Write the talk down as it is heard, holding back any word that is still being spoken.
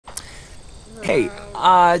Hey,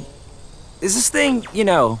 is this thing,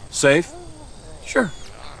 Safe? Sure.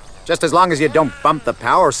 Just as long as you don't bump the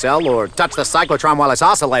power cell or touch the cyclotron while it's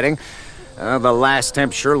oscillating. The last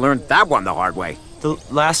temp sure learned that one the hard way. The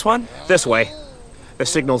last one? This way. The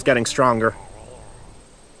signal's getting stronger.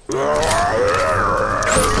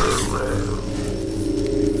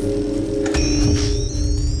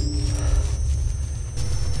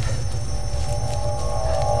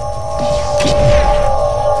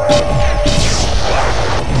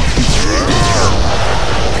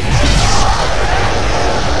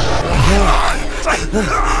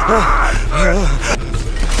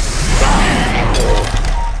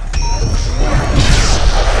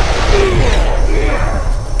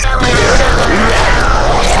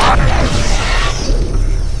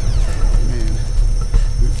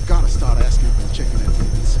 We've got to start asking for the chicken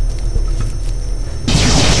advance.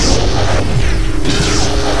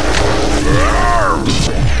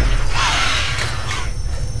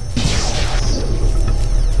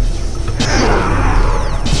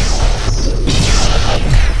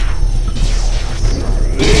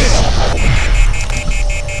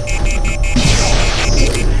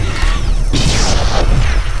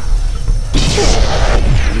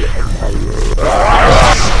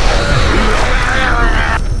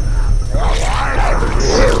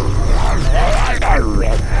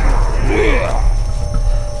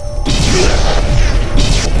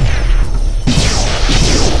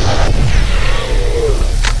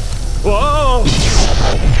 Whoa!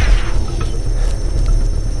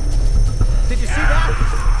 Did you see that?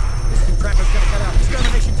 This new trapper's gonna cut out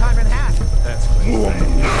extermination time in half. That's crazy.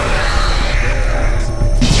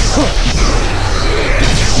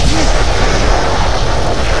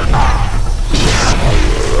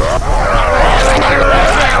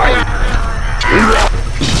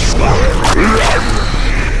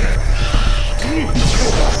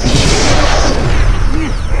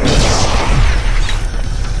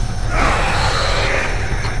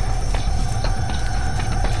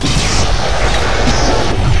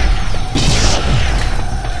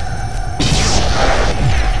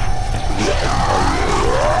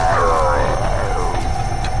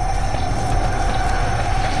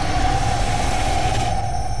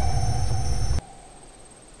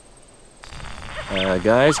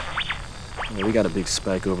 Guys, we got a big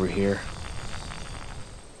spike over here.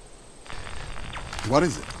 What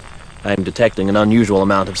is it? I'm detecting an unusual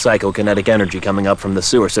amount of psychokinetic energy coming up from the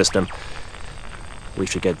sewer system. We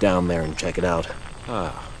should get down there and check it out.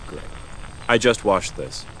 Ah, great. I just watched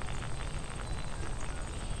this.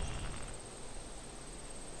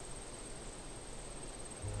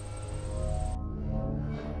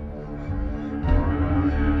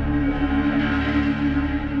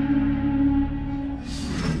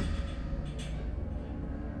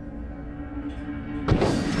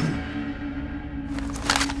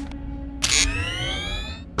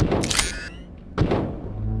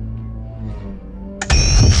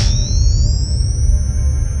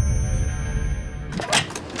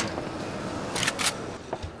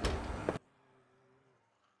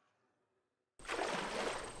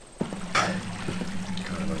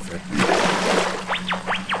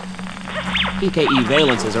 PKE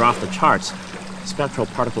valences are off the charts. Spectral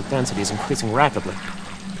particle density is increasing rapidly.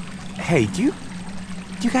 Hey, do you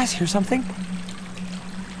guys hear something?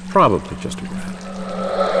 Probably just a rat.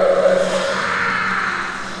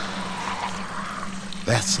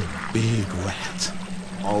 That's a big rat.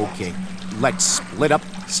 Okay, let's split up,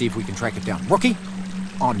 see if we can track it down. Rookie,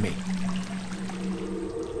 on me.